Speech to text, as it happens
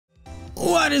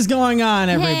What is going on,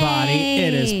 everybody? Hey.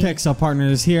 It is Pixel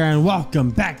Partners here, and welcome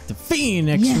back to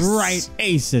Phoenix Wright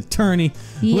Ace Attorney.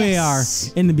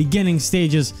 Yes. We are in the beginning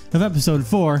stages of episode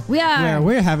 4, We are. where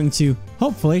we're having to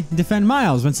hopefully defend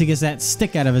Miles once he gets that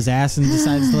stick out of his ass and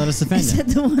decides to let us defend Is him.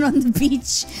 that the one on the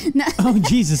beach? No, Oh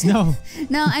Jesus, no!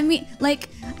 no, I mean, like,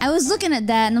 I was looking at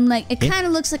that and I'm like, it kind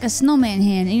of looks like a snowman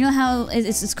hand. And you know how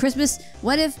it's Christmas?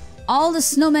 What if all the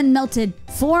snowmen melted,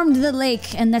 formed the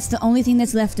lake, and that's the only thing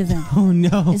that's left of him? Oh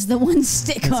no! It's the one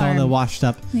stick It's all arm. the washed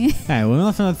up. All right, well,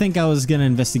 I think I was gonna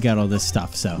investigate all this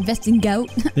stuff. So Investing goat.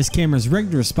 this camera's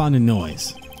rigged to respond to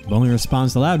noise. It only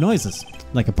responds to loud noises,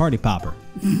 like a party popper.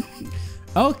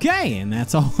 Okay, and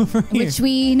that's all over here. Which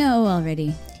we know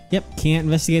already. Yep, can't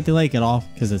investigate the lake at all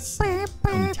because it's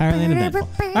entirely uneventful.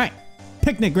 All right,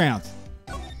 picnic grounds.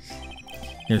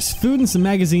 There's food and some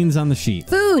magazines on the sheet.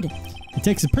 Food! It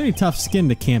takes a pretty tough skin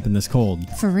to camp in this cold.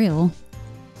 For real.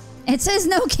 It says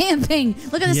no camping.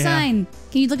 Look at the Yeah. sign.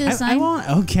 Can you look at the I sign? won't.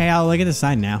 Okay, I'll look at the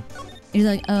sign now. You're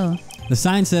like, oh, The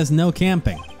sign says no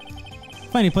camping.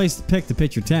 Find a place to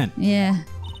pitch your tent. yeah.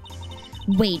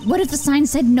 Wait, what if the sign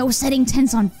said no setting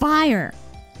tents on fire?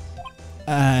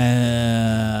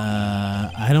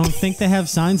 I don't think they have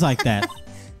signs like that.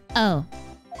 Oh.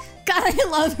 God, I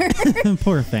love her.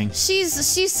 Poor thing. She's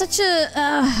such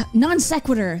a non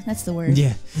sequitur. That's the word.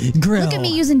 Yeah, grill. Look at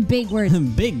me using big words.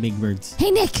 big words.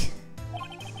 Hey, Nick.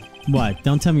 What?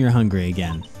 Don't tell me you're hungry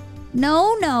again.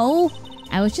 No.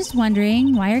 I was just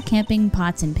wondering, why are camping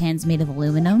pots and pans made of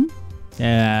aluminum?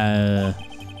 They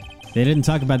didn't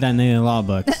talk about that in any of the law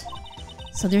books.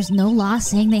 So there's no law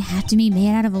saying they have to be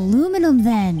made out of aluminum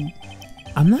then.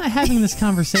 I'm not having this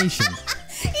conversation.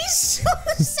 He's so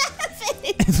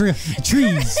savage. For real.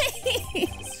 Trees.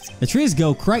 The trees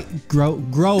grow quite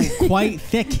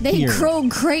thick They here. grow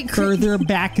great. Further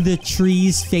back, the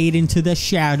trees fade into the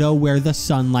shadow where the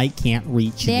sunlight can't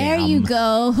reach There them. you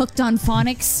go, hooked on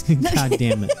phonics. God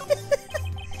damn it.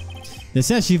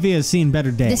 This SUV has seen better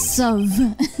The days.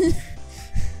 SUV.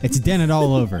 It's dented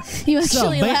all over. You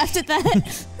actually So, laughed at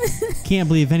that. Can't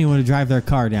believe anyone would drive their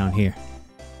car down here.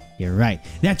 You're right.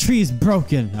 That tree is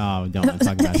broken. Oh, don't want to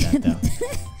talk about that though.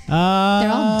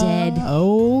 They're all dead.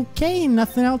 Okay,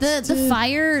 nothing else.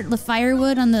 The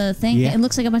firewood on the thing. Yeah. It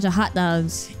looks like a bunch of hot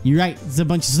dogs. You're right. It's a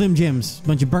bunch of Slim Jims, a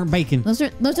bunch of burnt bacon. Those are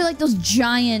like those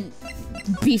giant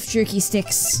beef jerky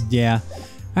sticks. Yeah.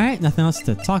 All right, nothing else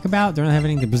to talk about. Don't have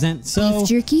anything to present. So Beef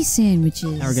jerky sandwiches.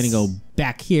 now we're gonna go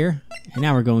back here, and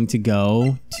now we're going to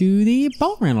go to the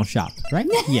boat rental shop, right?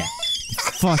 Yeah.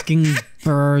 Fucking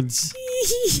birds.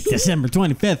 December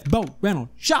 25th, boat rental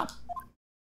shop.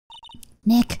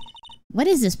 Nick, what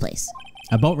is this place?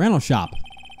 A boat rental shop.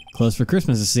 Closed for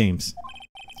Christmas, it seems.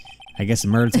 I guess a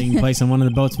murder taking place on one of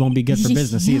the boats won't be good for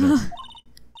business either.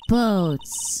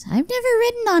 Boats. I've never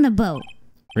ridden on a boat.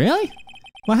 Really?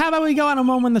 Well, how about we go on a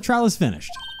moment when the trial is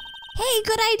finished? Hey,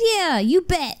 good idea. You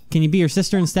bet. Can you be your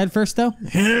sister instead first, though?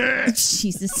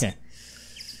 Jesus. Okay.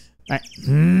 All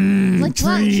right. Like,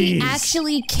 well, he trees.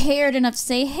 actually cared enough to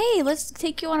say, hey, let's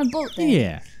take you on a boat then.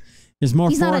 Yeah. There's more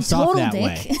He's not a forest off total that dick.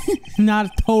 way. Not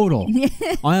a total.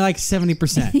 Only like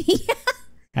 70%.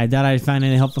 I doubt I'd find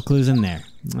any helpful clues in there.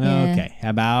 Yeah. Okay. How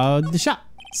about the shop?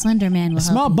 Slender Man will A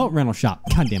small help you. boat rental shop.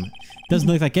 God damn it. Doesn't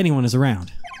look like anyone is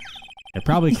around. They're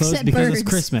probably closed Except because it's birds.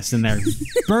 Christmas and their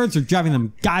birds are driving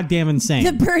them goddamn insane.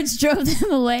 The birds drove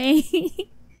them away.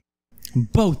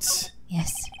 Boats.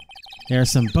 Yes. There are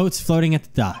some boats floating at the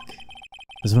dock.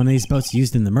 Was one of these boats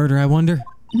used in the murder, I wonder?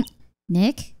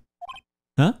 Nick?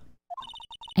 Huh?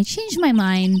 I changed my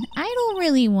mind. I don't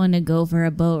really want to go for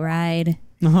a boat ride.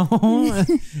 Oh,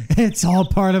 it's all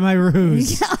part of my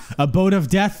ruse. A boat of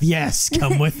death? Yes,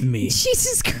 come with me.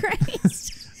 Jesus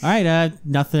Christ. All right,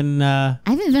 nothing, I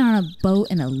haven't been on a boat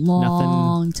in a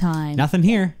long time. nothing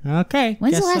here. Okay.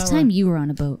 When's the guess last time you were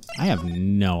on a boat? I have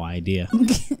no idea.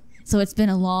 So it's been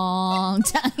a long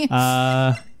time.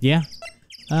 Yeah.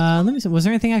 Let me see. Was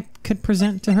there anything I could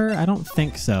present to her? I don't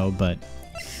think so, but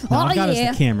no, Oh, I've got us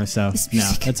yeah. the camera, so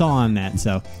no, it's all on that.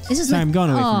 So This is sorry, like- I'm going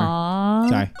away from her. Aww.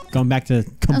 Sorry, going back to I was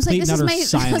like, complete this and is utter my.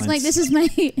 silence. I was like, this is my.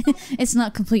 It's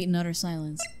not complete and utter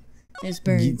silence. There's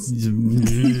birds.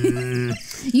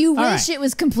 You All wish it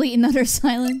was complete and utter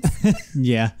silence.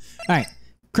 Yeah. All right.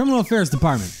 Criminal Affairs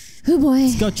Department. Oh boy.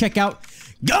 Go check out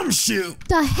Gumshoe.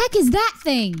 The heck is that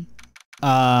thing?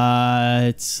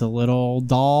 It's a little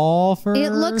doll for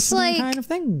It looks some like- kind of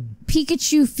thing.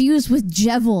 Pikachu fused with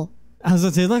Jevil. I was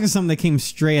going to say, it looks like something that came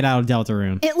straight out of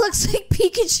Deltarune. It looks like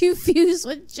Pikachu fused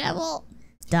with Jevil.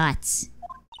 Dots.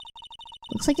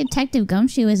 Looks like Detective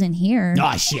Gumshoe isn't here.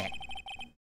 Oh, shit.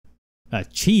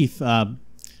 Chief,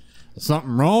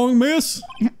 something wrong, miss?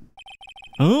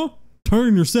 Huh?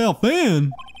 Turn yourself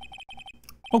in?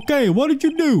 Okay, what did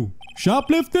you do?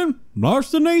 Shoplifting?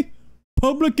 Larceny?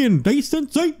 Public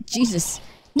indecency? Jesus.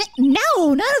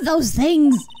 No, none of those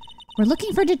things. We're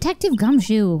looking for Detective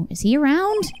Gumshoe. Is he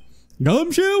around?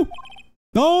 Gumshoe?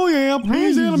 Oh yeah,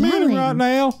 he's in a meeting right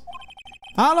now.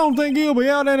 I don't think he'll be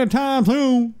out anytime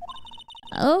soon.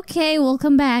 Okay, we'll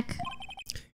come back.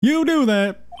 You do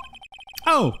that.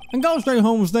 Oh, and go stay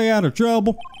home and stay out of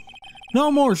trouble. No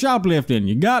more shoplifting,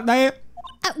 you got that?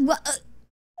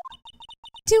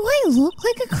 Do I look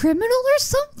like a criminal or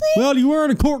something? Well, you were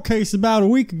in a court case about a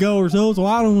week ago or so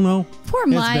I don't know. Poor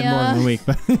Maya. It's been more than a week,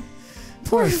 but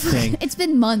poor thing. It's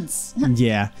been months.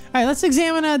 Yeah. All right, let's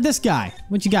examine this guy.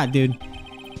 What you got, dude?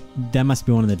 That must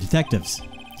be one of the detectives.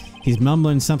 He's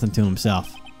mumbling something to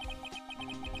himself.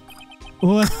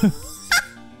 What?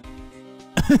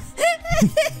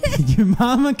 Your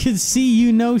mama could see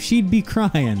you know she'd be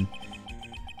crying.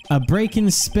 A break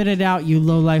and spit it out, you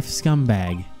low-life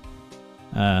scumbag.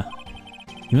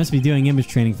 You must be doing image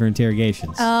training for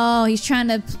interrogations. Oh, he's trying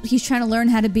to learn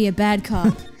how to be a bad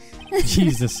cop.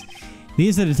 Jesus.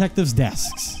 These are detectives'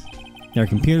 desks. There are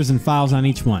computers and files on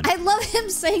each one. I love him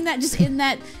saying that just in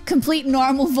that complete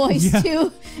normal voice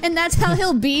too. And that's how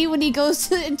he'll be when he goes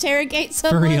to interrogate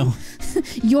someone. For real.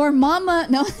 Your mama,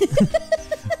 no.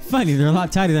 Funny, they're a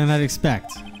lot tighter than I'd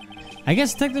expect. I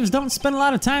guess detectives don't spend a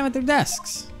lot of time at their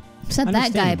desks. Except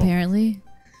that guy, apparently.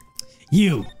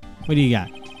 You! What do you got?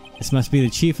 This must be the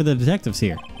chief of the detectives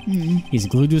here. He's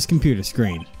glued to his computer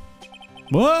screen.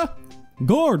 What?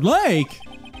 Gord Lake?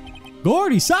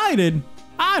 Gordy cited?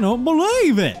 I don't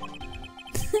believe it!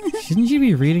 Shouldn't you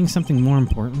be reading something more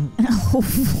important?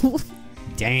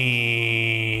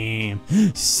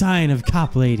 Damn! Sign of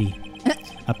cop lady.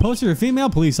 A poster of a female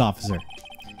police officer.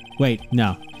 Wait,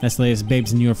 no. That's the latest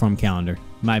Babes in Uniform calendar.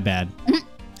 My bad.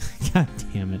 God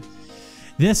damn it.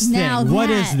 This thing, what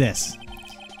is this?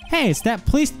 Hey, it's that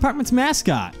police department's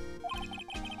mascot.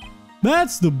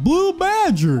 That's the Blue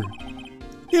Badger.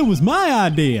 It was my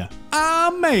idea.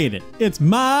 I made it. It's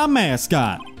my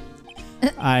mascot.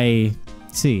 I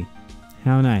see.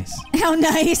 How nice. How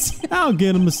nice. I'll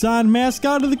get him assigned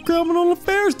mascot of the Criminal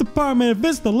Affairs Department if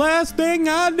it's the last thing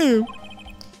I do.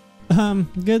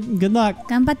 Good luck.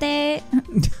 Ganbate.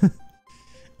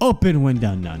 Open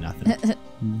window. No, nothing.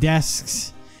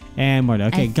 Desks and more.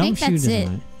 Okay, Gumshoe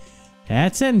doesn't.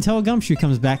 That's it until Gumshoe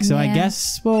comes back. So I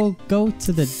guess we'll go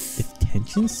to the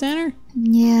detention center.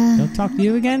 Yeah. Don't talk to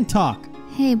you again. Talk.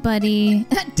 Hey, buddy.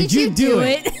 Did you do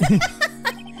it?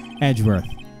 Edgeworth.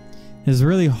 It's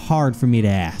really hard for me to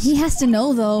ask. He has to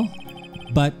know, though.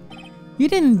 But you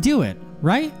didn't do it,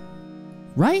 right?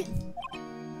 Right?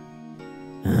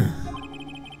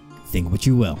 Think what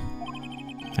you will.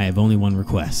 I have only one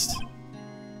request.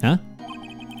 Huh?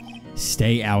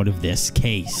 Stay out of this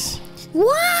case.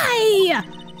 Why?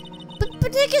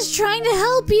 But Nick is trying to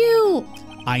help you.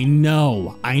 I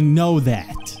know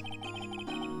that.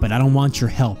 But I don't want your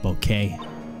help, okay?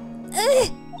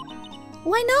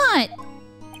 Why not?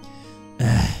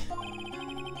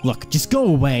 Look, just go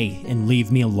away and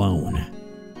leave me alone.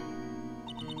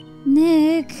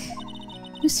 Nick,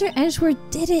 Mr. Edgeworth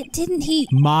did it, didn't he?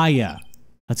 Maya,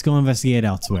 let's go investigate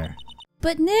elsewhere.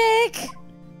 But Nick.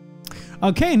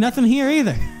 Okay, nothing here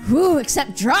either. Ooh,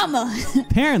 except drama.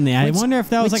 Apparently, I wonder if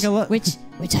that was like a... Which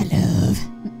I love.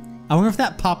 I wonder if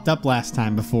that popped up last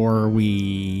time before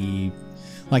we...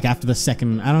 Like after the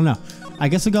second... I don't know. I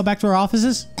guess we'll go back to our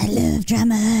offices. I love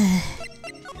drama.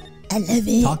 I love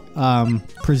it. Talk,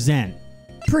 present.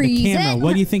 The camera.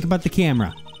 What do you think about the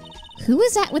camera? Who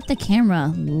is that with the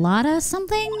camera? Lotta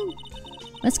something?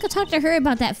 Let's go talk to her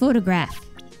about that photograph.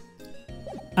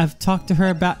 I've talked to her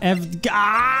about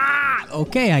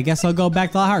okay, I guess I'll go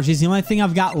back to the heart. She's the only thing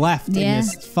I've got left in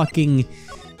this fucking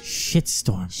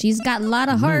shitstorm. She's got a lot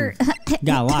of heart.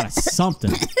 Got a lot of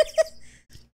something.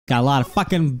 Got a lot of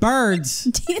fucking birds.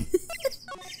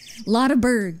 Lot of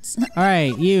birds. All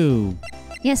right, you.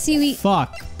 Yeah, see, we...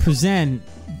 Fuck. Present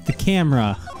the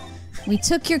camera. We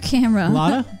took your camera.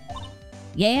 Lotta?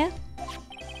 Yeah?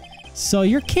 So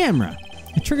your camera,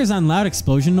 it triggers on loud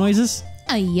explosion noises?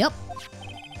 Yep.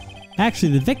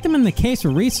 Actually, the victim in the case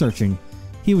we're researching,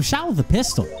 he was shot with a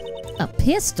pistol. A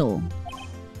pistol?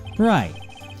 Right.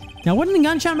 Now, wouldn't a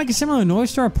gunshot make a similar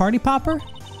noise to a party popper?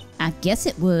 I guess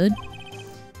it would.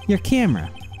 Your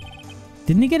camera.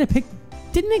 Didn't it get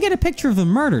a picture of the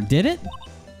murder, did it?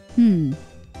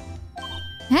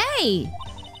 Hey!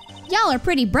 Y'all are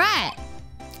pretty bright.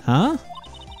 Huh?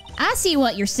 I see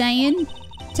what you're saying.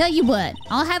 Tell you what,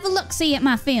 I'll have a look-see at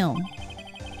my film.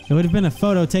 It would have been a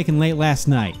photo taken late last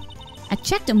night. I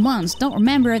checked them once. Don't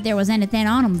remember if there was anything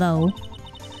on them, though.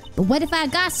 But what if I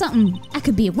got something? I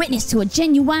could be a witness to a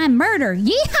genuine murder.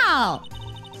 Yeehaw!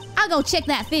 I'll go check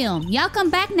that film. Y'all come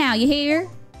back now, you hear?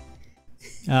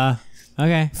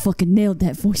 Okay. Fucking nailed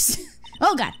that voice.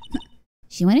 Oh, God.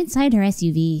 She went inside her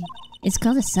SUV. It's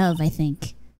called a SUV, I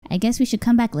think. I guess we should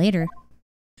come back later.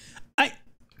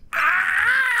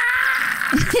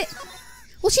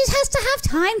 Well, she has to have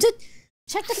time to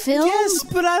check the film. Yes,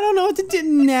 but I don't know what to do.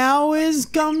 Now is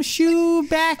Gumshoe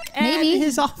back at Maybe.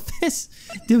 his office?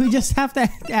 Do we just have to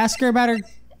ask her about her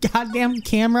goddamn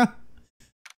camera?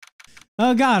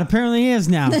 Oh God, apparently he is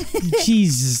now.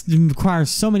 Jesus, it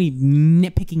requires so many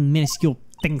nitpicking, minuscule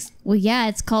things. Well, yeah,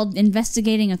 it's called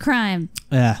investigating a crime.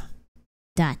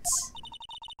 Dots.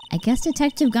 I guess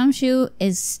Detective Gumshoe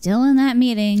is still in that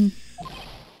meeting.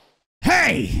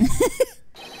 Hey!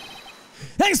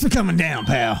 Thanks for coming down,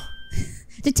 pal.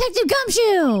 Detective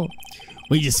Gumshoe!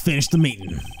 We just finished the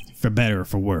meeting, for better or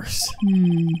for worse.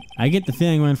 I get the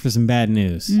feeling we went for some bad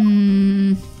news.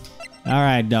 All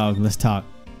right, dog, let's talk.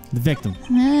 The victim.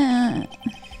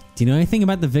 Do you know anything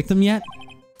about the victim yet?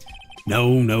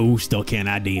 No, still can't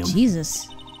ID him. Jesus.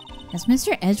 Has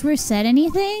Mr. Edgeworth said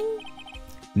anything?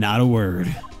 Not a word.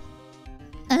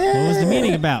 What was the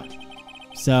meeting about?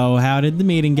 So, how did the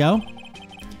meeting go?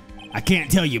 I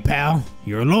can't tell you, pal.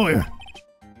 You're a lawyer.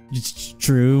 It's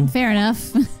true. Fair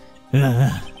enough.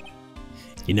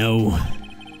 You know,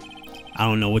 I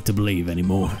don't know what to believe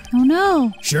anymore. Oh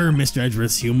no. Sure, Mr.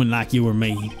 Edgeworth's human like you or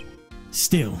me.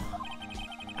 Still,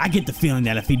 I get the feeling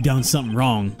that if he'd done something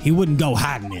wrong, he wouldn't go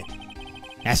hiding it.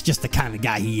 That's just the kind of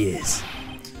guy he is.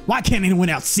 Why can't anyone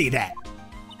else see that?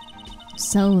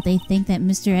 So they think that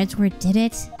Mr. Edgeworth did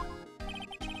it?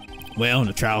 Well,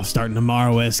 the trial's starting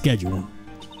tomorrow as scheduled.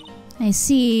 I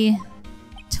see.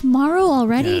 Tomorrow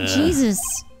already? Jesus.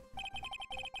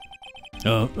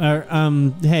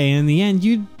 Hey, in the end,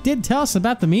 you did tell us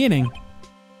about the meeting.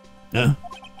 Huh?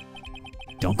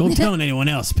 Don't go telling anyone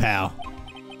else, pal.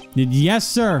 Yes,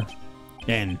 sir.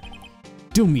 And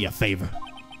do me a favor.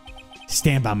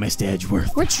 Stand by Mr.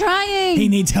 Edgeworth. We're trying. He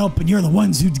needs help, and you're the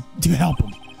ones who to help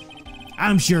him.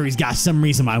 I'm sure he's got some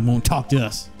reason why he won't talk to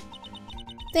us.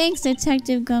 Thanks,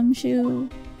 Detective Gumshoe.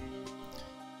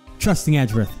 Trusting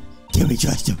Edgeworth. Can we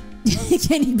trust him?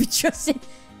 Can he be trusted?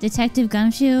 Detective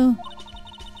Gumshoe,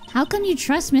 how come you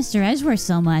trust Mr. Edgeworth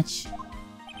so much?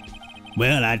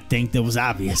 Well, I think that was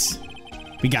obvious.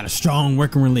 We got a strong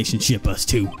working relationship, us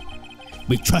two.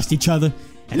 We trust each other,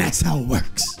 and that's how it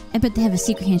works. I bet they have a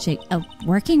secret handshake. A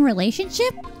working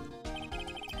relationship?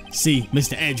 See,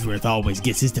 Mr. Edgeworth always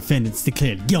gets his defendants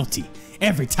declared guilty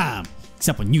every time,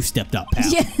 except when you stepped up, pal.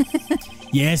 Yeah.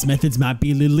 Yes, methods might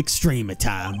be a little extreme at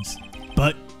times,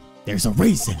 but there's a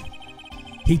reason.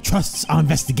 He trusts our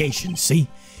investigation, see?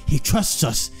 He trusts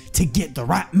us to get the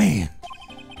right man.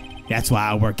 That's why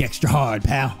I work extra hard,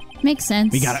 pal. Makes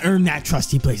sense. We gotta earn that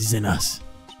trust he places in us.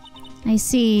 I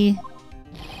see.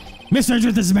 Mr.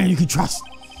 Edgeworth is a man you can trust,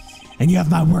 and you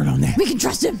have my word on that. We can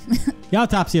trust him. The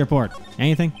autopsy report.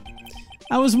 Anything?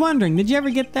 I was wondering, did you ever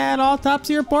get that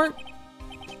autopsy report?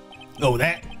 Oh,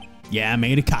 that? Yeah, I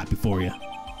made a copy for you.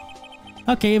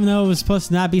 Okay, even though it was supposed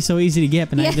to not be so easy to get,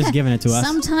 but now you're just giving it to us.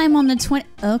 Sometime on the 20...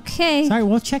 Okay. Sorry,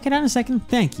 we'll check it out in a second.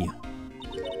 Thank you.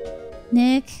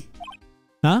 Nick,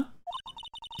 Huh?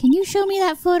 can you show me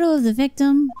that photo of the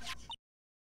victim?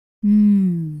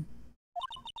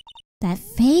 That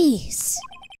face.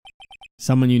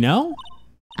 Someone you know?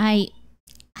 I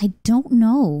don't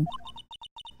know.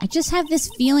 I just have this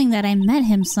feeling that I met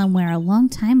him somewhere a long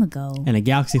time ago. In a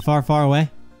galaxy far, far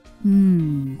away?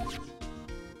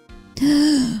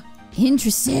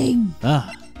 Interesting.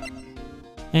 Ugh.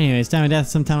 Anyways, time of death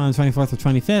sometime on the 24th or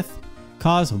 25th.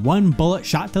 Cause 1 bullet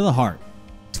shot to the heart.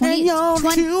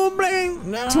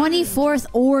 24th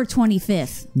or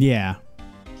 25th. Yeah.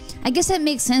 I guess that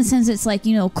makes sense since it's like,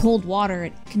 you know, cold water.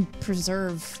 It can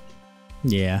preserve.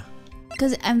 Yeah.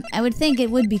 Because I would think it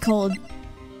would be cold.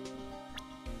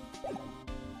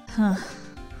 Huh.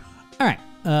 Alright.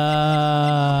 I'm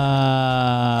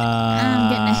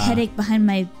getting a headache behind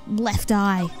my left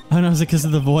eye. Oh no, is it because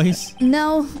of the voice?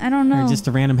 No, I don't know. Or just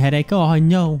a random headache? Oh, I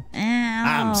know. Ow.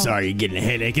 I'm sorry you're getting a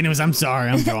headache. And I'm sorry.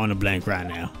 I'm drawing a blank right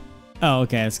now. Oh,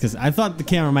 okay. It's because I thought the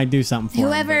camera might do something for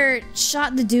Whoever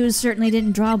shot the dude certainly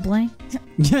didn't draw a blank.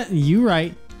 Yeah, you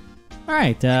right.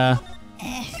 Alright,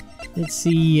 let's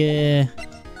see,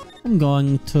 I'm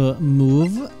going to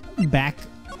move back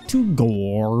to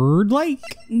Gourd Lake.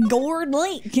 Gourd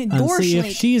Lake. And Gorsh see if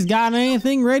Lake. she's got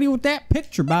anything ready with that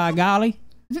picture, by golly.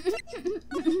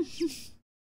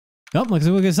 Oh, looks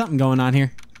like we got something going on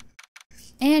here.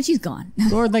 And she's gone.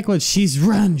 Gourd Lake Woods, she's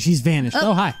vanished.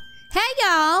 Oh, hi. Hey,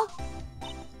 y'all.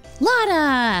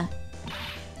 Lotta.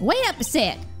 Wait up a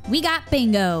sec. We got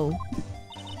Bingo.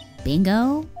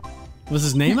 Bingo? Was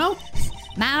his name out?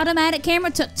 My automatic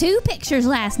camera took 2 pictures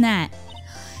last night.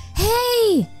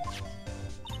 Hey!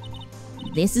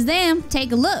 This is them.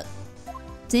 Take a look.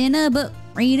 It's in a book.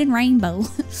 Reading Rainbow.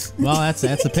 Well, that's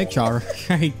a picture.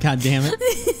 Right, God damn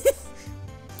it.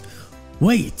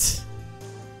 Wait.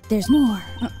 There's more.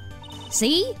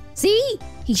 See? See?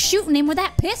 He's shooting him with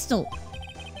that pistol.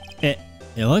 It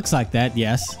looks like that,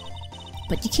 yes.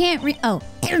 But you can't but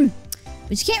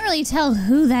you can't really tell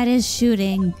who that is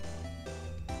shooting.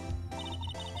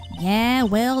 Yeah,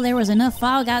 well, there was enough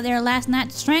fog out there last night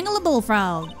to strangle a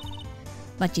bullfrog.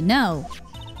 But you know,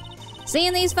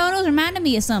 seeing these photos reminded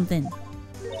me of something.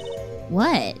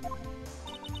 What?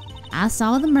 I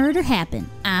saw the murder happen.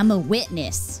 I'm a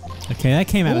witness. Okay, that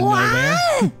came out of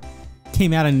nowhere.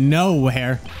 Came out of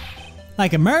nowhere.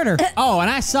 Like a murder. Oh, and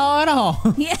I saw it all.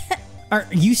 Yeah. Are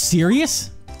you serious?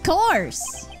 Of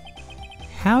course.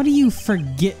 How do you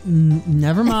forget?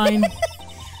 Never mind.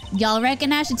 Y'all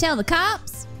reckon I should tell the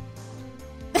cops?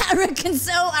 I reckon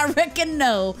so. I reckon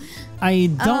no.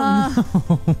 I don't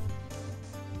know.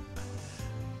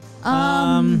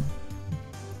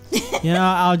 You know,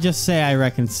 I'll just say I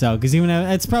reckon so, because even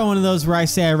it's probably one of those where I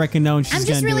say I reckon no, and she's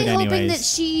gonna do it anyways. I'm just really hoping that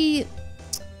she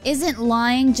isn't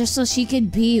lying just so she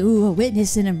could be a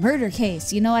witness in a murder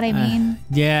case. You know what I mean?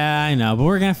 Yeah, I know, but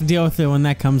we're gonna have to deal with it when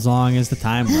that comes along as the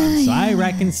time runs. So I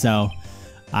reckon so.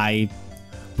 I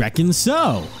reckon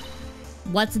so.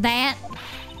 What's that?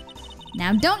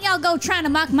 Now don't y'all go trying to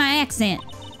mock my accent.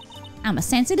 I'm a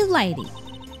sensitive lady.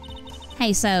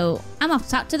 Hey, so I'm off to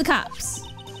talk to the cops.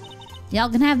 Y'all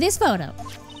can have this photo.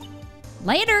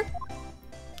 Later.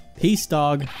 Peace,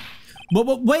 dog.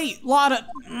 But wait, Lotta.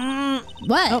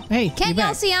 What? Oh, hey, Can't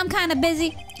y'all see I'm kind of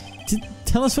busy?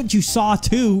 Tell us what you saw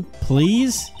too,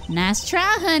 please. Nice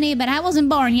try, honey, but I wasn't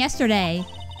born yesterday.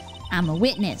 I'm a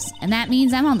witness, and that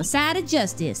means I'm on the side of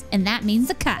justice, and that means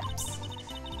the cops.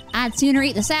 I'd sooner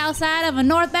eat the south side of a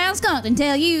northbound skunk than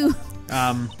tell you.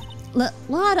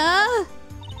 Lotta.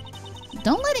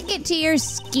 Don't let it get to your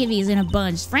skivvies in a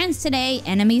bunch. Friends today,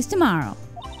 enemies tomorrow.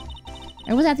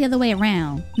 Or was that the other way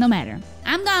around? No matter.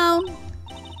 I'm gone.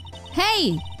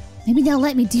 Hey, maybe they'll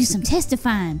let me do some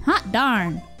testifying. Hot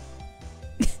darn.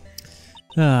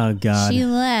 Oh, God. She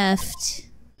left.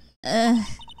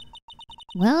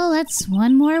 Well, that's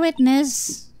one more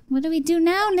witness. What do we do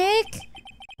now, Nick?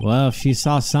 Well, if she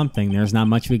saw something, there's not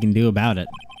much we can do about it.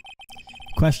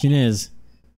 Question is,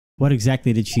 what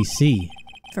exactly did she see?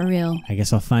 For real. I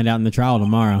guess I'll find out in the trial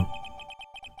tomorrow.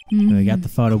 We got the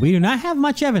photo. We do not have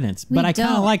much evidence, but I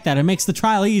kind of like that. It makes the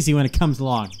trial easy when it comes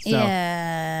along. So,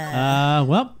 yeah.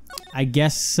 Well, I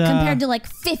guess... compared to like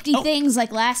 50 things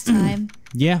like last time.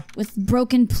 Yeah. With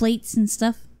broken plates and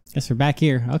stuff. Guess we're back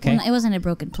here. Okay. Well, it wasn't a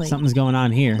broken plate. Something's going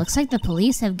on here. Looks like the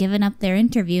police have given up their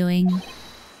interviewing.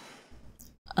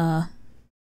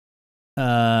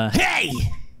 Hey!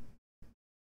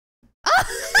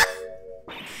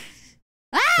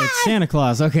 It's Santa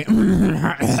Claus. Okay.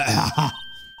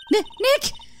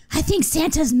 Nick, I think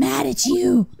Santa's mad at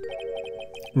you.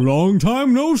 Long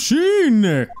time no see,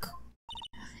 Nick.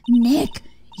 Nick,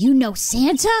 you know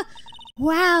Santa?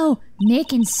 Wow,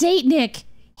 Nick and Saint Nick.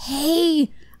 Hey,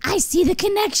 I see the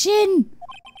connection.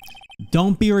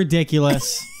 Don't be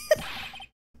ridiculous.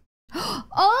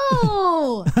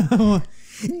 Oh!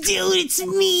 Dude, it's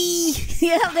me.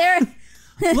 Yeah, there.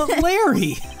 Look,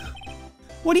 Larry.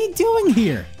 What are you doing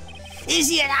here?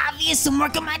 Is it obvious I'm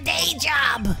working my day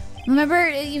job? Remember,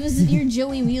 it was your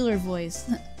Joey Wheeler voice.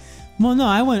 Well, no,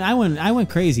 I went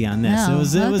crazy on this. Oh,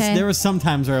 There was some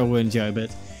times where I would enjoy,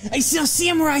 but I sell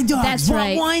samurai dogs. That's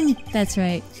right. Want one? That's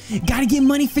right. Gotta get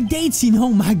money for dates, you know.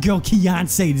 My girl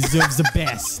Beyonce deserves the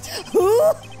best. Who?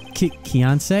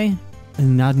 Beyonce?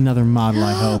 And not another model,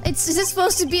 I hope. Is this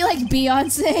supposed to be like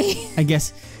Beyonce? I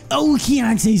guess. Oh,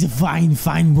 Beyonce's a fine,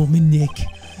 fine woman, Nick.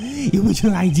 It was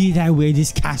her idea that I wear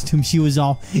this costume. She was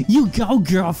all, you go,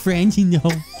 girlfriend, you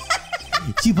know.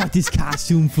 She bought this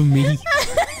costume for me.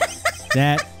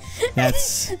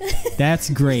 That's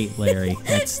great, Larry.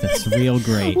 That's real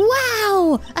great.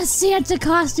 Wow, a Santa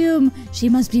costume. She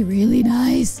must be really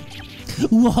nice.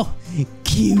 Whoa,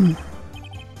 cute.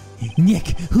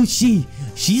 Nick, who's she?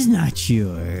 She's not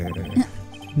sure.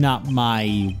 Not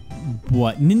my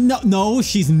what? No,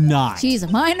 she's not. She's a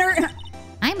minor.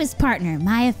 I'm his partner,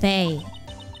 Maya Faye.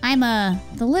 I'm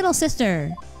the little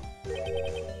sister.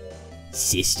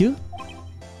 Sister?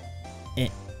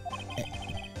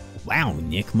 Wow,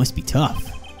 Nick, must be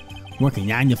tough. Working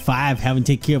 9 to 5, having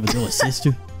to take care of a little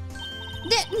sister.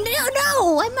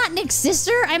 No, I'm not Nick's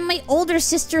sister. I'm my older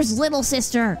sister's little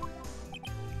sister.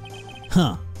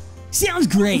 Huh. Sounds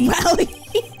great. Well,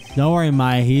 Don't worry,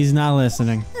 Maya. He's not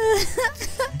listening.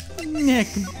 Nick,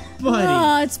 buddy.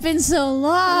 oh, it's been so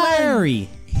long. Larry.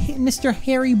 Mr.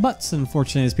 Harry Butts,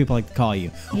 unfortunately, as people like to call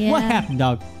you. Yeah. What happened,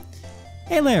 dog?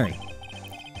 Hey, Larry.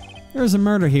 There was a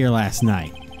murder here last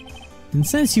night. And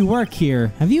since you work here,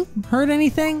 have you heard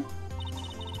anything?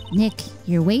 Nick,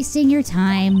 you're wasting your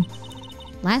time.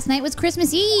 Last night was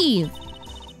Christmas Eve.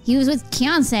 He was with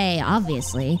Kianse,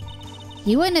 obviously.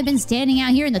 He wouldn't have been standing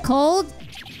out here in the cold.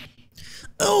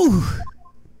 Oh,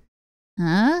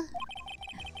 Huh?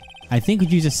 I think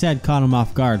what you just said caught him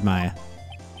off guard, Maya.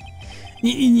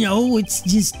 no, it's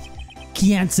just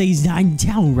Kiance's not in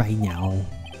town right now.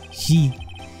 She's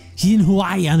in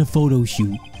Hawaii on a photo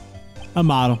shoot. A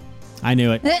model. I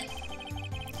knew it.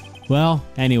 Well,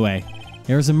 anyway,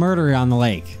 there was a murder on the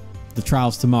lake. The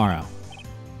trial's tomorrow.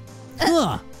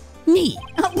 Huh, neat.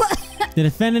 The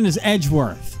defendant is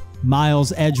Edgeworth.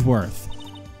 Miles Edgeworth.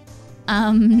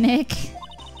 Nick.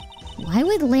 Why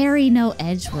would Larry know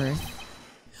Edgeworth?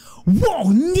 Whoa,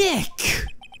 Nick!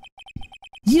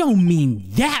 You don't mean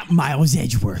that Miles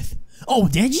Edgeworth. Oh,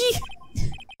 did you?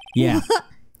 Yeah.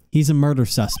 He's a murder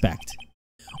suspect.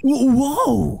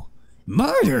 Whoa!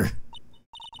 Murder?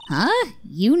 Huh?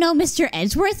 You know Mr.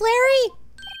 Edgeworth, Larry?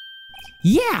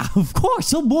 Yeah, of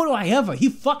course. Oh boy, do I ever. He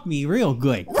fucked me real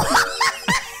good.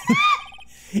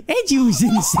 Edgy was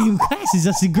in the same class as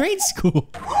us in grade school.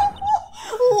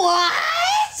 What?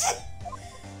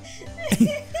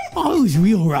 Oh, it was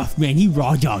real rough, man. He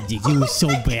raw dogged it. It was so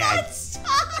bad.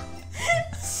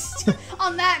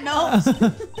 On that note,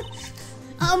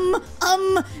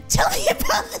 tell me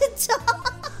about the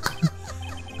dog.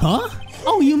 Huh?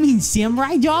 Oh, you mean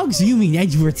samurai dogs? Or you mean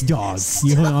Edgeworth's dogs?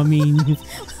 You know what I mean?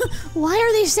 Why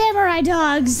are they samurai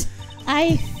dogs?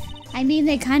 I mean,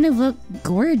 they kind of look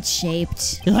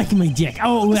gourd-shaped. They're like my dick.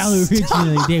 Oh, well,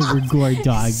 originally they were guard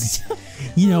dogs.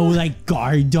 You know, like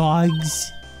guard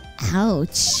dogs.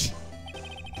 Ouch.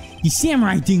 The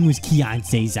samurai thing was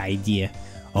Kiance's idea.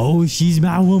 Oh, she's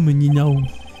my woman, you know.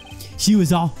 She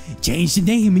was all, change the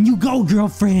name and you go,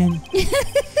 girlfriend.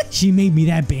 She made me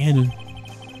that banner.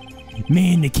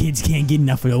 Man, the kids can't get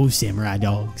enough of those samurai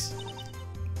dogs.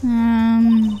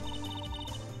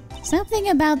 Something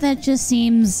about that just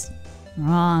seems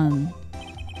wrong.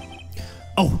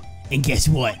 Oh, and guess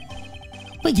what?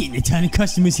 We're getting a ton of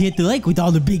customers here at the lake with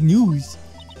all the big news.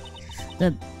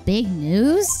 The big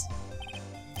news?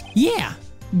 Yeah,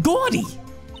 Gordy.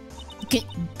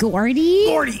 Gordy?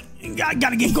 Gordy. I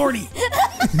gotta get Gordy.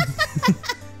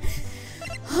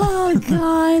 Oh,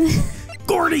 God.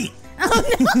 Gordy.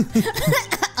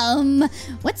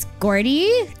 What's Gordy?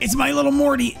 It's my little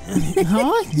Morty.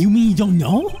 Huh? You mean you don't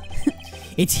know?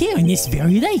 It's here in this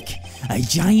very lake. A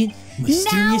giant, Now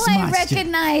mysterious I monster.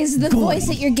 recognize the Gordy. voice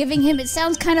that you're giving him. It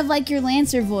sounds kind of like your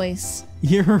Lancer voice.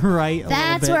 You're right.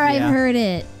 That's where I've heard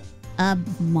it. A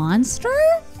monster?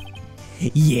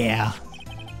 Yeah.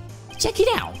 Check it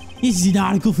out. This is an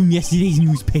article from yesterday's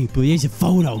newspaper. There's a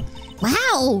photo.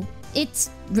 Wow, it's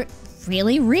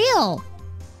really real.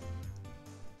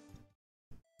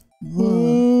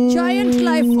 Giant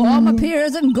life form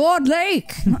appears in Gourd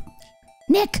Lake.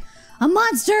 Nick, a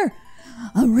monster.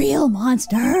 A real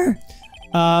monster.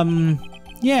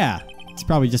 Yeah. It's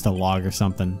probably just a log or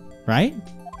something, right?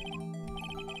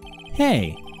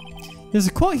 Hey, there's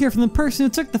a quote here from the person who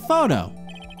took the photo.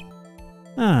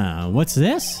 What's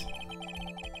this?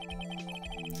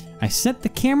 I set the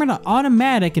camera to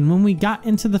automatic, and when we got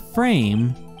into the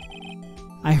frame,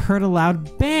 I heard a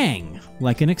loud bang,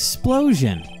 like an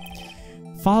explosion,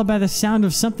 followed by the sound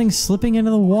of something slipping into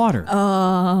the water.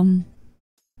 I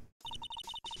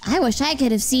wish I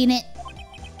could have seen it.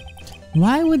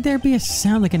 Why would there be a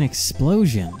sound like an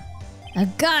explosion? A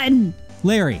gun.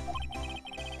 Larry,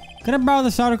 could I borrow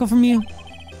this article from you?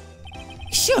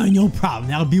 Sure, no problem.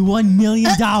 That'll be $1 million.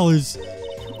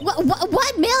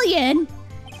 What million?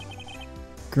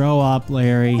 Grow up,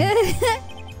 Larry.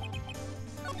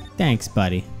 Thanks,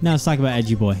 buddy. Now let's talk about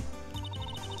Edgy Boy.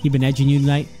 He been edging you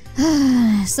tonight?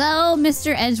 So,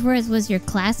 Mr. Edgeworth was your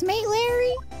classmate,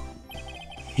 Larry?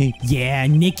 Yeah,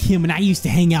 Nick, him, and I used to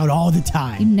hang out all the You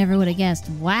time. never would have guessed.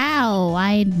 Wow,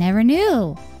 I never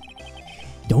knew.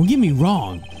 Don't get me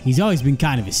wrong. He's always been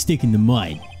kind of a stick in the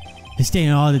mud.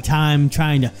 Staying all the time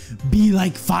trying to be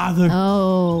like father.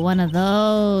 Oh, one of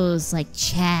those, like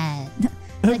Chad.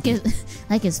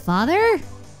 like his father?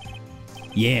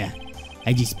 Yeah,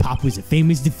 I just Pop was a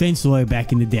famous defense lawyer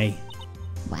back in the day.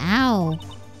 Wow.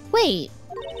 Wait,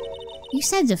 you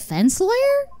said defense lawyer?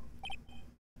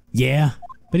 Yeah,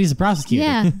 But he's a prosecutor.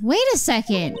 Yeah, wait a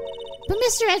second. But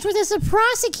Mr. Edgeworth is a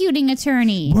prosecuting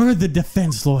attorney. we're the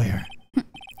defense lawyer.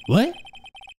 What?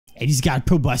 And he's got a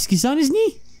proboscis on his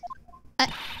knee?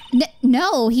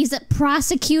 No, he's a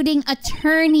prosecuting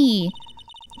attorney.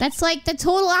 That's like the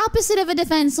total opposite of a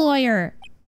defense lawyer.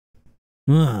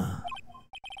 Huh.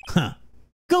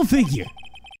 Go figure.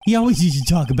 He always used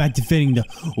to talk about defending the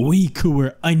weak who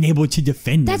were unable to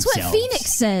defend That's themselves. what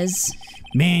Phoenix says.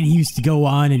 Man, he used to go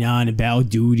on and on about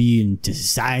duty and to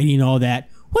society and all that.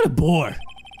 What a bore.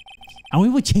 I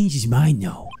wonder what changed his mind,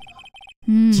 though.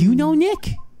 Do you know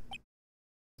Nick?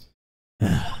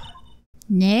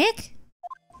 Nick?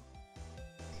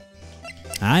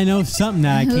 I know something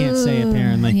that I can't say,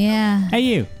 apparently. Yeah. Hey,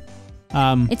 you.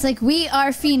 It's like we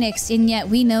are Phoenix, and yet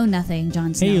we know nothing,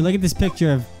 Jon Snow. Hey, you, look at this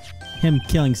picture of him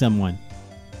killing someone.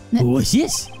 What's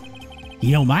this?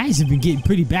 You know, my eyes have been getting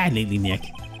pretty bad lately, Nick.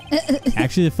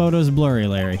 Actually, the photo's blurry,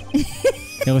 Larry.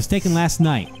 It was taken last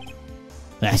night.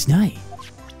 Last night?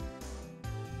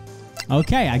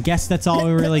 Okay, I guess that's all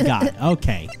we really got.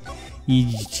 Okay.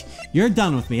 You're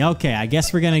done with me. Okay, I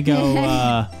guess we're going to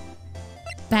go...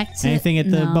 Back to anything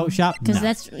at the boat shop? Because No.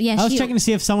 that's I I was checking to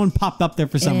see if someone popped up there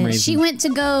for some reason. She went to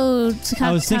go to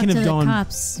I was thinking talk of to going. the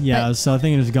cops. Yeah, but so I was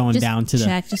thinking of going just down to the.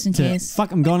 check, just in case.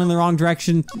 Fuck, I'm going in the wrong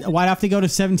direction. Why'd I have to go to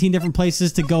 17 different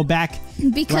places to go back?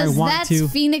 because want that's to.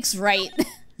 Phoenix Wright.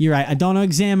 You're right. I don't know.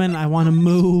 Examine. I want to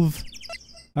move.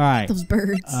 All right. Those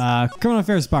birds. Criminal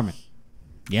Affairs Department.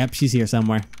 Yep, she's here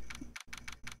somewhere.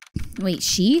 Wait,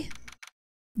 she?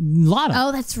 Lotta.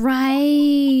 Oh, that's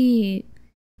right.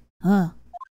 Oh.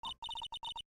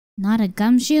 Not a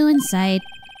gumshoe in sight.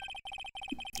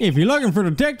 If you're looking for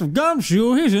Detective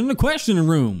Gumshoe, he's in the questioning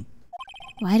room.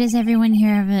 Why does everyone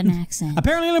here have an accent?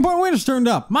 Apparently, an important witness turned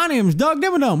up. My name's Doug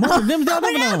Dimmadome. Mr. Dimsdale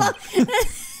Dimmadome.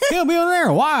 He'll be on there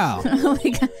a while. Oh my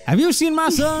god. Have you seen my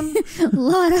son?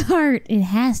 Lot of heart. It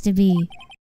has to be.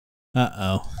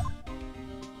 Uh-oh.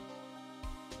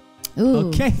 Ooh,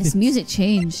 Okay. this music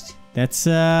changed. That's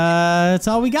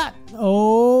all we got.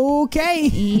 Okay.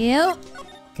 Yep.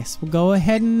 Guess we'll go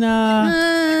ahead and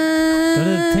go to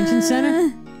the detention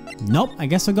center. Nope. I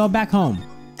guess we'll go back home.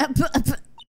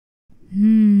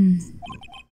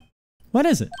 What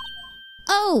is it?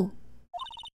 Oh!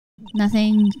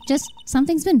 Nothing. Just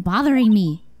something's been bothering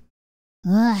me.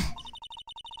 Ugh.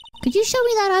 Could you show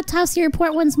me that autopsy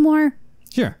report once more?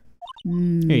 Sure.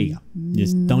 Here you go.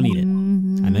 Just don't eat it.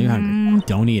 I know you're hungry.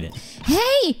 Don't eat it.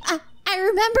 Hey! I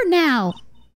remember now!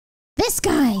 This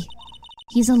guy!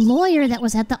 He's a lawyer that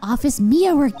was at the office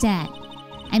Mia worked at.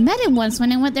 I met him once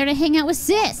when I went there to hang out with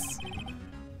Sis.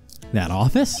 That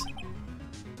office?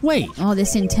 Wait. Oh,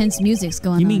 this intense music's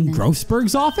going on. You mean now.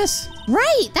 Grossberg's office?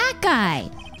 Right, that guy!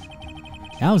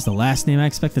 That was the last name I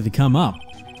expected to come up.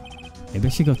 Maybe I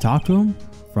should go talk to him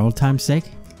for old time's sake.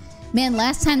 Man,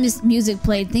 last time this music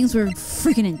played, things were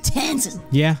freaking intense.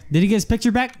 Yeah. Did he get his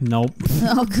picture back? Nope.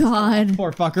 Oh, God.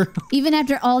 Poor fucker. Even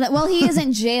after all that, well, he is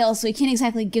in jail, so he can't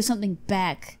exactly give something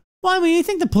back. Well, I mean, you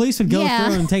think the police would go Yeah.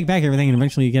 through and take back everything and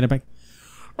eventually you get it back?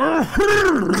 Oh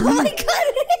my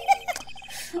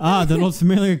Ah, the old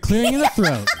familiar clearing in the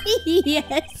throat. God!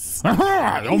 Yes.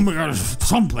 You mean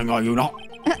something, are you not?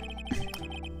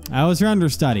 I was your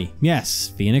understudy. Yes,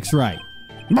 Phoenix Wright.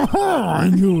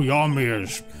 I knew you me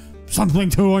is something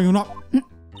too, are you not?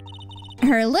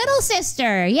 Her little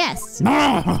sister, yes.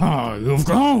 You've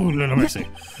grown, little missy.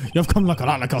 You've come like a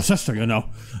lot like your sister, you know,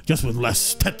 just with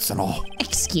less tits and all.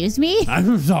 Excuse me?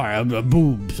 I'm sorry,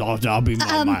 boobs. I'll be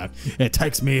my. It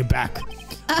takes me back.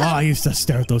 Well, I used to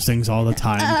stare at those things all the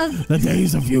time. The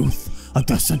days of youth, like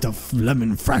the scent of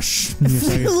lemon fresh. You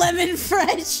say. Lemon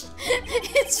fresh.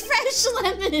 It's fresh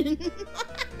lemon.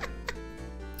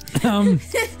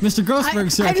 Mr.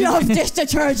 Grossberg, sir. I love dish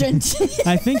detergent.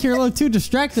 I think you're a little too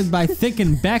distracted by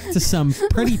thinking back to some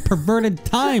pretty perverted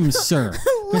times, sir.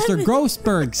 Mr.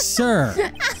 Grossberg, sir.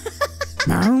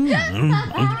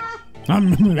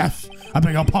 Yes, I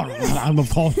beg your pardon. Of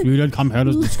course, we did come here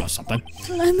to discuss something.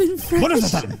 Lemon fresh. What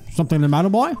is it then? Something the matter,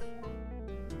 boy?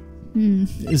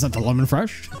 Is that the lemon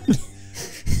fresh?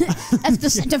 That's the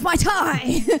scent of my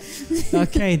tie.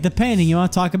 Okay, the painting. You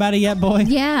want to talk about it yet, boy?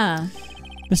 Yeah.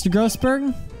 Mr.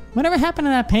 Grossberg, whatever happened to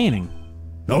that painting?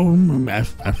 No,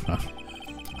 yes.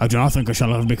 I do not think I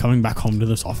shall ever be coming back home to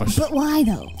this office. But why,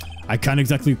 though? I can't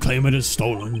exactly claim it as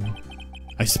stolen.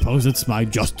 I suppose it's my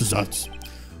just desserts.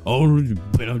 Old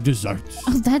bit of desserts.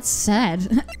 Oh, that's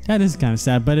sad. That is kind of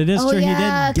sad, but it is true he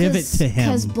did give it to him.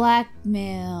 Because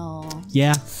blackmail.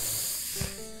 Yeah.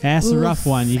 That's a rough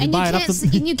one. You can And buy it off the...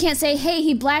 and you can't say, hey,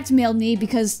 he blackmailed me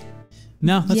because...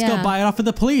 No, let's go Yeah. buy it off of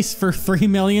the police for $3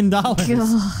 million.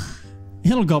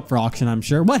 It'll go up for auction, I'm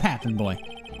sure. What happened, boy?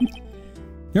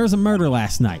 There was a murder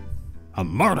last night. A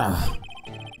murder.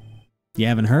 You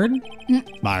haven't heard?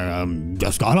 I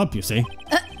just got up, you see.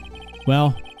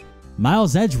 Well,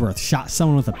 Miles Edgeworth shot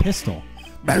someone with a pistol.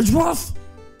 Edgeworth?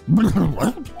 But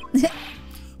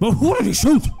who did he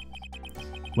shoot?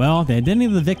 Well, the identity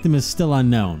of the victim is still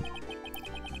unknown.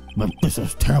 But this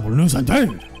is terrible news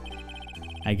indeed.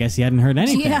 I guess he hadn't heard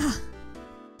anything. Yeah.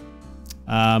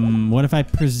 What if I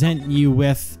present you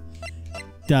with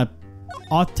the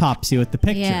autopsy with the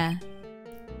picture? Yeah.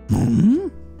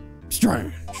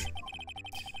 Strange.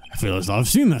 I feel as though I've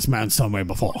seen this man somewhere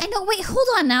before. I know. Wait, hold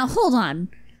on now. Hold on.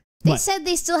 They What? said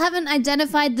they still haven't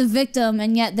identified the victim,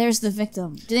 and yet there's the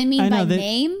victim. Do they mean I know, by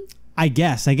name? I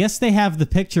guess they have the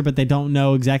picture, but they don't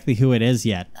know exactly who it is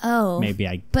yet. Oh. Maybe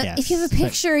I But guess. if you have a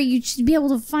picture, you should be able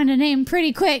to find a name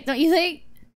pretty quick, don't you think?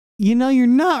 You know, you're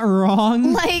not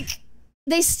wrong. Like,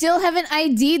 they still haven't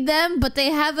ID'd them, but they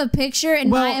have a picture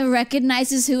and Well- Maya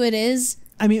recognizes who it is.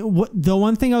 I mean, the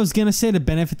one thing I was going to say to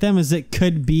benefit them is it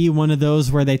could be one of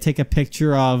those where they take a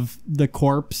picture of the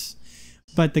corpse,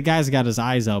 but the guy's got his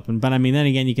eyes open. But I mean, then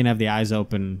again, you can have the eyes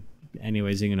open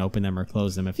anyways. You can open them or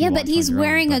close them if you Yeah, want. but he's on your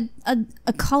wearing own, but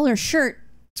a collar shirt.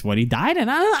 it's what he died in.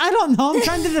 I don't know. I'm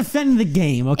trying to defend the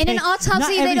game, okay? In an autopsy, Not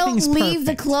they don't everything's leave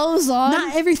the perfect. clothes on.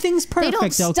 Not everything's they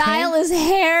perfect, don't style okay? his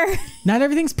hair. Not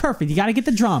everything's perfect. You got to get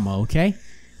the drama, okay?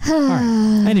 All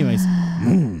right. Anyways,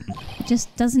 It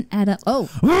just doesn't add up.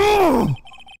 Oh,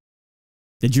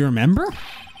 did you remember?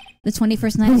 the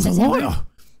 21st night of Who's a September. lawyer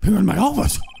here in my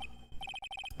office?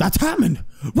 That's Hammond.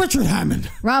 Richard Hammond.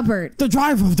 Robert. The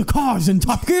driver of the cars in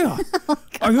Top Gear.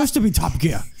 Or used to be Top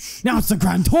Gear. Now it's the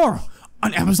Grand Tour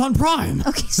on Amazon Prime.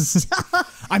 Okay, stop.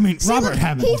 I mean, See, Robert look,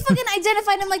 Hammond. He fucking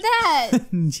identified him like that.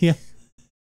 Yeah.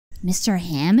 Mr.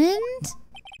 Hammond?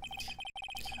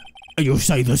 You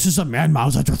say this is a man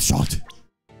Miles Edgeworth shot?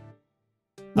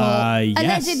 Yes.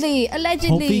 Allegedly.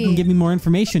 Hopefully you can give me more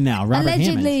information now, Robert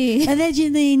Hammond.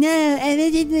 Allegedly, no,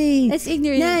 allegedly. That's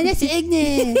ignorant. No, that's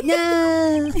ignorant.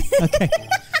 No. Okay.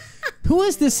 Who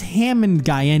is this Hammond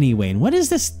guy anyway? And what is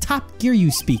this Top Gear you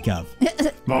speak of?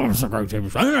 Well, it's a great TV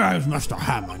show. There's Mr.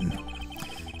 Hammond.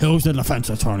 He was the defense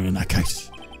attorney in that case.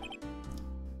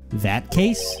 That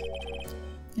case?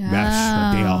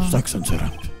 Yes, the DL6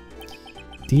 incident.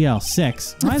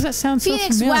 DL6? Why does that sound so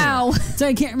Phoenix, familiar? wow. So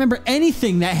I can't remember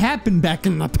anything that happened back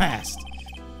in the past.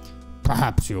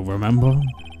 Perhaps you'll remember.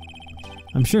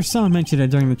 I'm sure someone mentioned it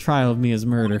during the trial of Mia's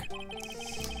murder.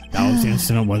 That was the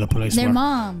incident where the police Their were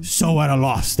mom. so at a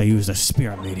loss they used a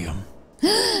spirit medium.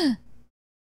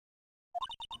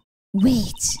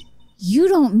 Wait, you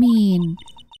don't mean...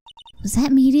 Was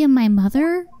that medium my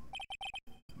mother?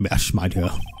 Yes, my dear.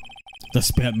 The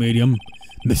spirit medium,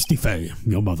 Misty Fay,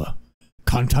 your mother,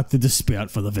 contacted the spirit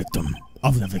for the victim.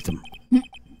 For the victim.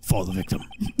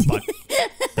 But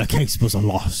the case was a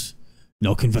loss.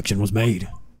 No conviction was made.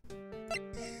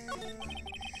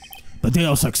 The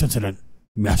DL6 incident,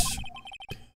 yes,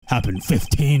 happened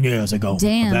 15 years ago.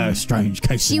 Damn. A very strange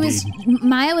case She indeed. was...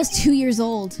 Maya was 2 years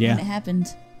old Yeah. when it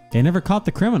happened. They never caught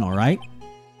the criminal, right?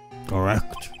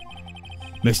 Correct.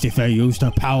 Misty Fay used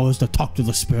her powers to talk to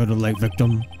the spirit of the late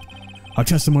victim. Her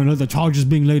testimony led the charges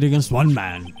being laid against one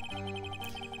man.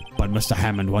 But Mr.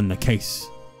 Hammond won the case,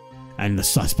 and the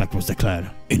suspect was declared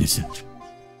innocent.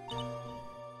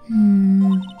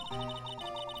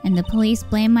 And the police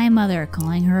blame my mother,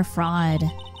 calling her a fraud.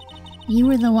 You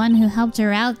were the one who helped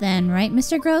her out then, right,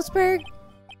 Mr. Grossberg?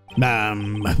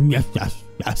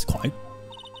 Yes, quite.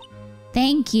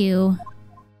 Thank you.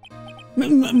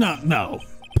 No,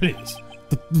 please,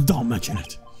 don't mention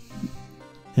it.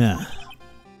 Yeah.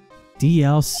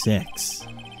 DL6.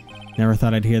 Never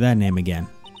thought I'd hear that name again.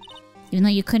 Even though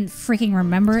you couldn't freaking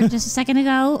remember it just a second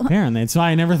ago. Apparently, that's why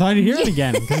I never thought I'd hear it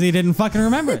again, because he didn't fucking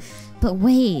remember it. But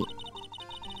wait,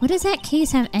 what does that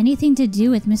case have anything to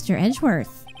do with Mr.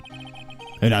 Edgeworth?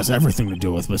 It has everything to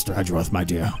do with Mr. Edgeworth, my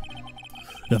dear.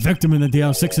 The victim in the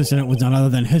DL6 incident was none other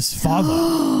than his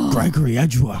father, Gregory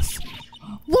Edgeworth.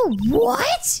 Well,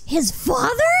 what? His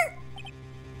father?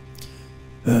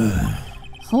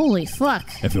 Holy fuck.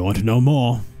 If you want to know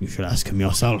more, you should ask him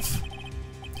yourself.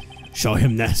 Show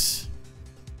him this.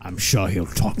 I'm sure he'll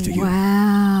talk to you.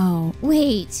 Wow.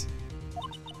 Wait.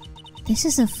 This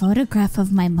is a photograph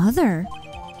of my mother.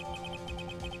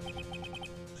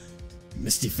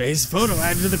 Misty Fay's photo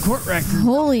added to the court record.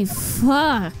 Holy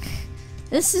fuck.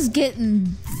 This is getting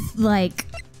like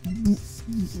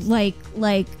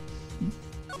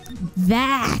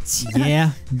that.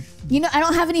 Yeah. You know, I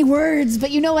don't have any words,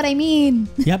 but you know what I mean.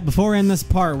 Yep, before we end this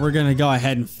part, we're going to go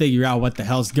ahead and figure out what the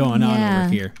hell's going on Yeah.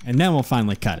 over here. And then we'll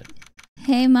finally cut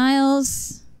Hey,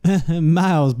 Miles. it.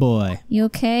 Miles boy. You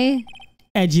okay?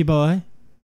 Edgy boy.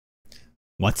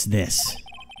 What's this?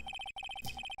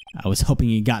 I was hoping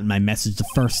you got my message the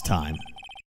first time.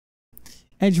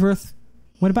 Edgeworth,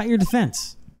 what about your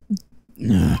defense?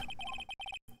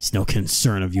 It's no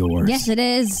concern of yours. Yes, it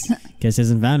is. Guess he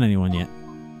hasn't found anyone yet.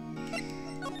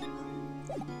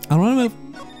 I don't want to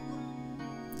move.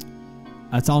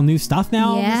 That's all new stuff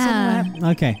now? Yeah.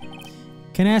 Okay.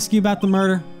 Can I ask you about the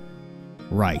murder?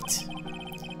 Right.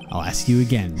 I'll ask you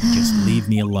again. Just leave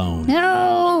me alone.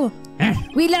 No!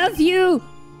 We love you!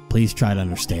 Please try to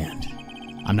understand.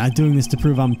 I'm not doing this to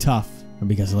prove I'm tough or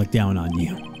because I look down on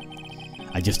you.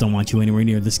 I just don't want you anywhere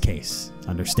near this case.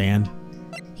 Understand?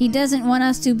 He doesn't want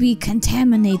us to be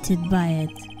contaminated by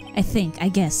it. I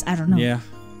guess. I don't know. Yeah.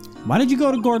 Why did you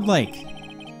go to Gourd Lake?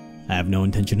 I have no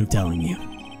intention of telling you.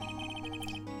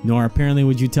 Nor apparently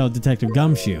would you tell Detective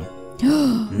Gumshoe.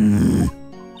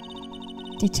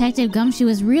 Detective Gumshoe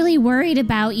was really worried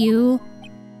about you.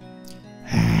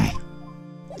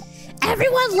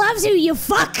 Everyone loves you, you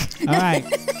fuck! Alright.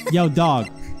 Yo, dog.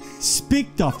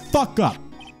 Speak the fuck up.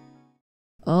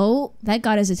 Oh, that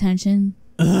got his attention.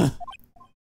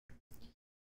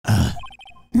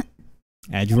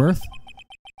 Edgeworth?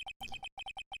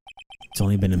 It's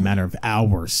only been a matter of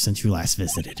hours since you last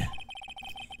visited.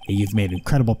 And you've made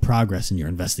incredible progress in your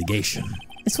investigation.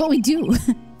 It's what we do.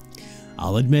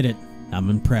 I'll admit it. I'm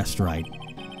impressed, Wright.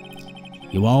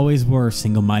 You always were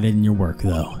single-minded in your work,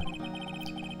 though.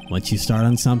 Once you start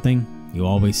on something, you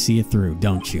always see it through,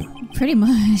 don't you? Pretty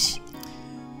much.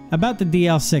 About the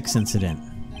DL6 incident.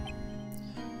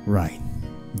 Right.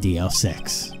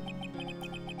 DL6.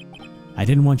 I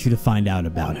didn't want you to find out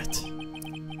about it.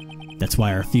 That's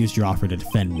why I refused your offer to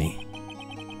defend me.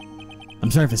 I'm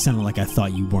sorry if it sounded like I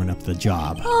thought you weren't up to the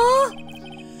job.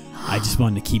 I just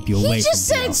wanted to keep you away He from just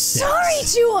said DL6. sorry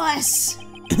to us!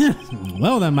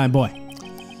 Well then, my boy.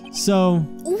 So,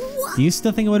 What? do you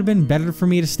still think it would have been better for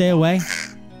me to stay away?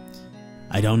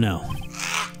 I don't know.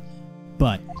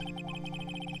 But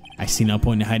I see no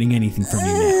point in hiding anything from you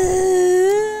now.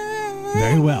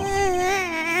 Very well.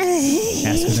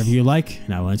 Ask whatever you like,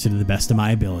 and I will answer to the best of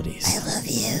my abilities. I love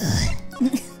you.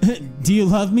 Do you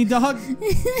love me, dog?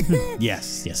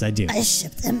 Yes, I do. I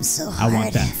ship them so I hard.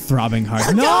 want that throbbing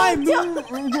heart. No,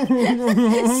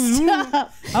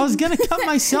 Stop. I was gonna cut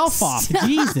myself off.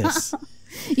 Jesus.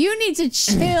 You need to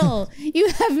chill. You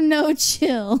have no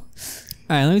chill.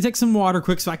 Alright, let me take some water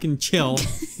quick so I can chill.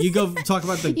 You go talk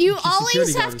about the You security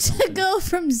always guard have or to something. go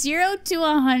from 0 to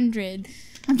 100.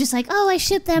 I'm just like, oh, I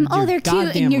ship them. Oh, You're they're cute.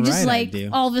 goddamn And you're just right I like, do.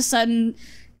 all of a sudden,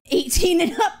 18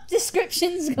 and up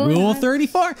descriptions going Rule on.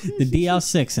 34. The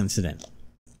DL6 incident.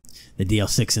 The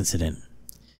DL6 incident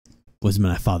was when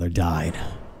my father died.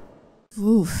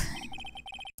 Oof.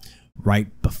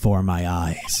 Right before my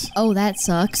eyes. Oh, that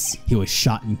sucks. He was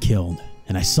shot and killed,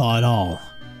 and I saw it all.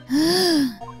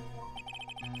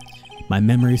 My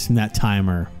memories from that time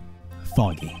are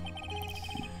foggy.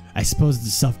 I suppose it's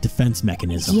a self-defense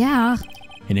mechanism. Yeah.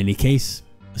 In any case,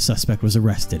 the suspect was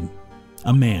arrested.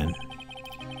 A man.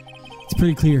 It's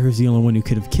pretty clear who's the only one who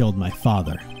could have killed my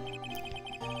father.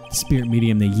 The spirit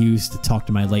medium they used to talk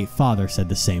to my late father said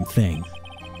the same thing.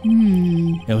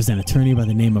 It was an attorney by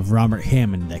the name of Robert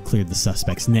Hammond that cleared the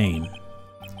suspect's name.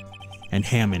 And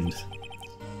Hammond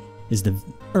is the...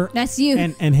 That's you.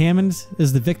 And Hammond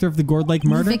is the victor of the Gourd Lake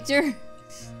murder? Victor.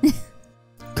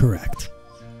 Correct.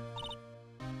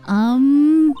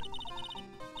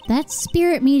 That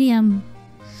spirit medium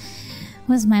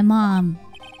was my mom.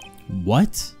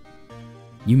 What?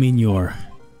 You mean your...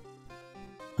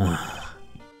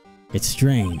 It's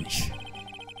strange.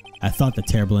 I thought the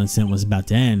terrible incident was about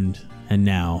to end, and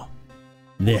now...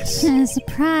 this.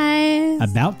 Surprise.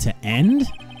 About to end?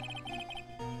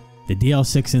 The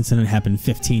DL6 incident happened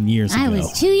 15 years ago. I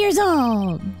was 2 years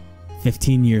old.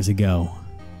 15 years ago,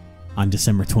 on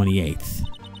December 28th.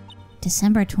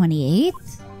 December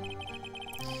 28th?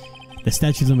 The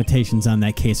statute of limitations on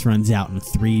that case runs out in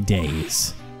 3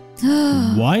 days.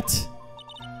 What?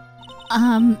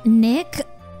 Nick?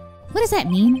 What does that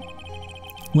mean?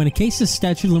 When a case's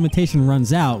statute of limitation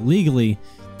runs out, legally,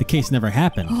 the case never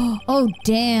happened. Oh,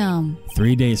 damn.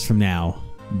 3 days from now,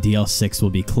 DL6 will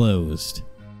be closed.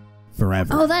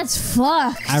 Forever. Oh, that's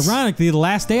fucked. Ironically, the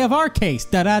last day of our case.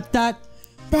 The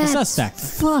That's suspect.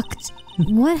 fucked.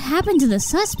 What happened to the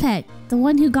suspect? The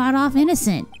one who got off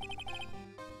innocent?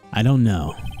 I don't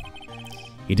know.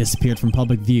 He disappeared from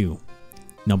public view.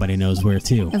 Nobody knows where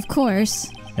to. Of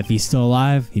course. If he's still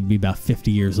alive, he'd be about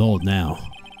 50 years old now.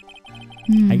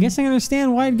 I guess I can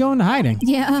understand why he'd go into hiding.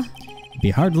 Yeah, It'd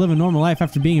be hard to live a normal life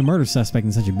after being a murder suspect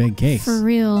in such a big case. for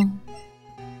real.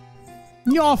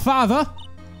 Your father?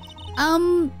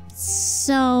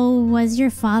 So was your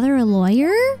father a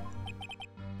lawyer?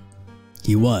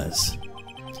 He was.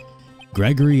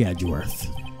 Gregory Edgeworth.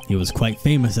 He was quite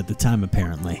famous at the time,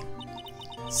 apparently.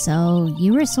 So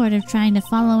you were sort of trying to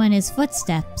follow in his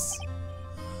footsteps.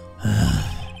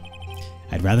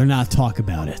 I'd rather not talk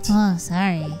about it. Oh,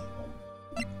 sorry.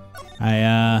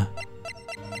 I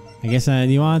guess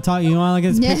you want to talk? You want to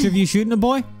look at this picture of you shooting a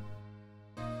boy?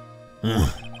 Who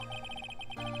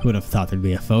would have thought there'd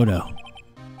be a photo?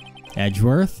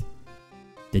 Edgeworth?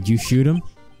 Did you shoot him?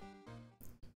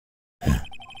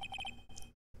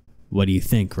 What do you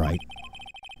think, Wright?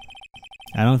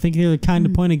 I don't think you're the kind to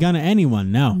point a gun at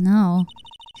anyone, no. No.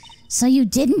 So you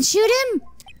didn't shoot him?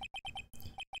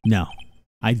 No,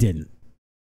 I didn't.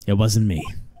 It wasn't me.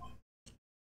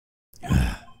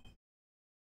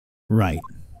 Right.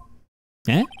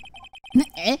 Eh?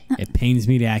 It pains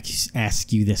me to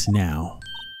ask you this now.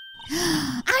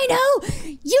 I know!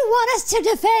 You want us to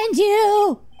defend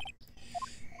you!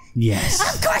 Yes.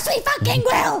 Of course we fucking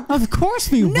will! Of course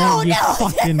we will, you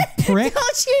fucking prick.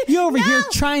 Don't you? You over here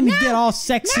trying to get all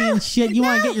sexy and shit. You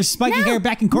want to get your spiky hair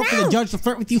back in court for the judge to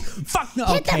flirt with you? Fuck no.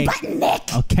 Hit the button, Nick!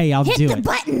 Okay, I'll do it. Hit the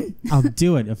button! I'll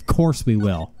do it. Of course we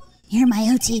will. You're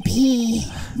my OTP.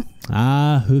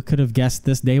 Who could have guessed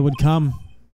this day would come?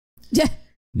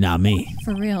 Not me.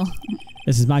 For real.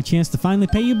 This is my chance to finally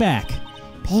pay you back.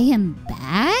 Pay him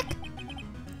back?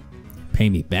 Pay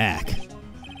me back?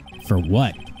 For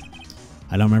what?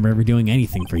 I don't remember ever doing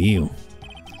anything for you.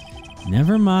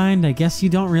 Never mind, I guess you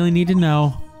don't really need to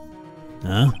know.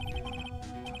 Huh?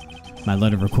 My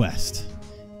letter of request.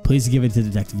 Please give it to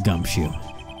Detective Gumshoe.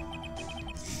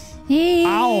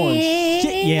 Oh,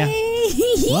 shit, yeah.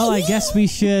 Well, I guess we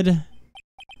should...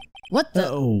 What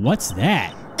the? What's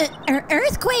that?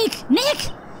 Earthquake! Nick!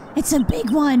 It's a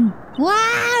big one.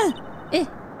 Wow!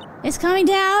 It's coming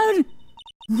down.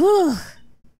 Whew.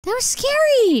 That was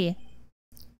scary.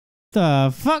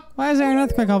 The fuck? Why is there an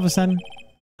earthquake all of a sudden?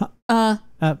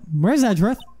 Where's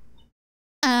Edgeworth?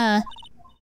 There.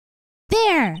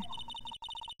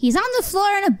 He's on the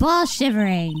floor in a ball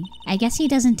shivering. I guess he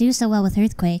doesn't do so well with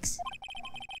earthquakes.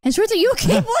 Edgeworth, are you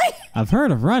okay, boy? I've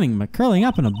heard of running, but curling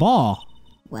up in a ball.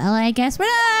 Well, I guess we're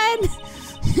done.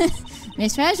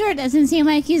 Mr. Edgeworth doesn't seem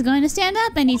like he's going to stand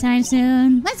up anytime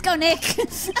soon. Let's go, Nick.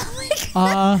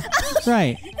 Oh my God.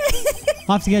 Right.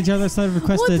 I'll have to get your other side of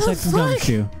request to Detective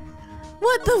Gumshoe.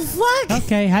 What the fuck?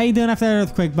 Okay, how you doing after that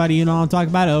earthquake, buddy? You know what I'm talking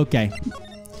about? Okay.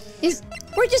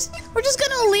 We're just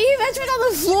gonna leave Edgeworth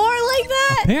on the floor like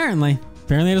that? Apparently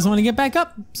he doesn't want to get back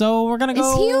up, so we're gonna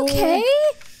go. Is he okay?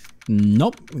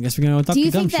 Nope. I guess we're gonna go talk to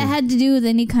Gumshoe. Do you think that had to do with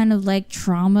any kind of like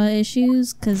trauma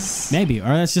issues? Cause maybe, or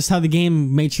that's just how the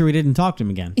game made sure we didn't talk to him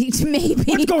again. Maybe.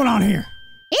 What's going on here?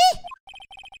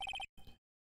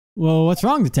 Well, what's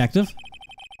wrong, Detective?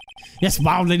 This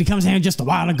wild lady comes in just a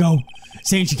while ago,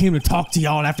 saying she came to talk to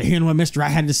y'all after hearing what Mr.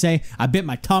 Wright had to say. I bit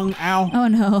my tongue, ow. Oh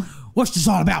no. What's this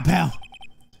all about, pal?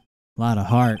 A lot of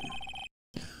heart.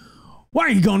 Why are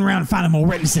you going around finding more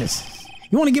witnesses?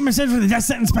 You want to get me sent for the death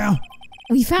sentence, pal?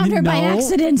 We found her by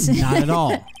accident. Not at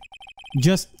all.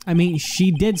 I mean,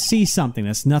 she did see something.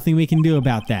 There's nothing we can do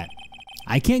about that.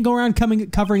 I can't go around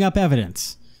covering up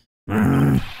evidence.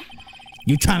 You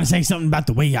trying to say something about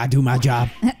the way I do my job?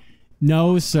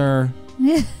 No, sir.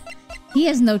 He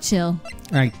has no chill.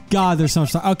 All right, God, there's so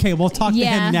much. Okay, we'll talk to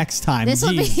him next time. This will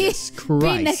Jesus be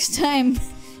Christ. next time.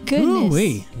 Goodness.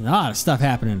 Ooh-wee. A lot of stuff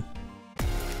happening.